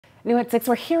New at 6,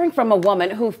 we're hearing from a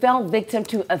woman who fell victim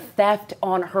to a theft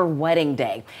on her wedding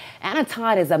day. Anna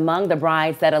Todd is among the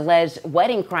brides that alleged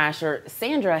wedding crasher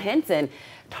Sandra Henson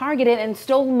targeted and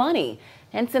stole money.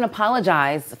 Henson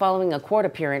apologized following a court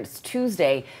appearance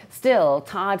Tuesday. Still,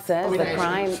 Todd says the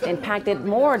crime impacted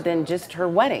more than just her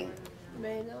wedding.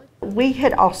 We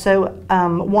had also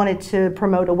wanted to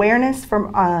promote awareness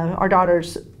from our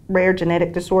daughter's rare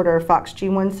genetic disorder,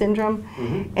 FOXG1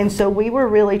 syndrome. And so we were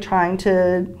really trying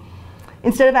to,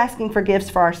 instead of asking for gifts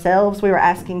for ourselves, we were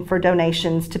asking for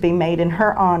donations to be made in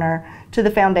her honor to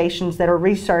the foundations that are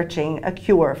researching a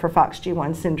cure for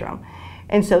FOXG1 syndrome.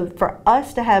 And so for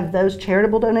us to have those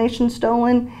charitable donations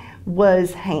stolen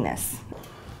was heinous.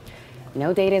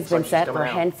 No date has been set for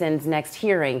Henson's next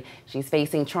hearing. She's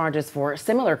facing charges for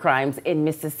similar crimes in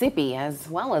Mississippi as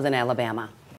well as in Alabama.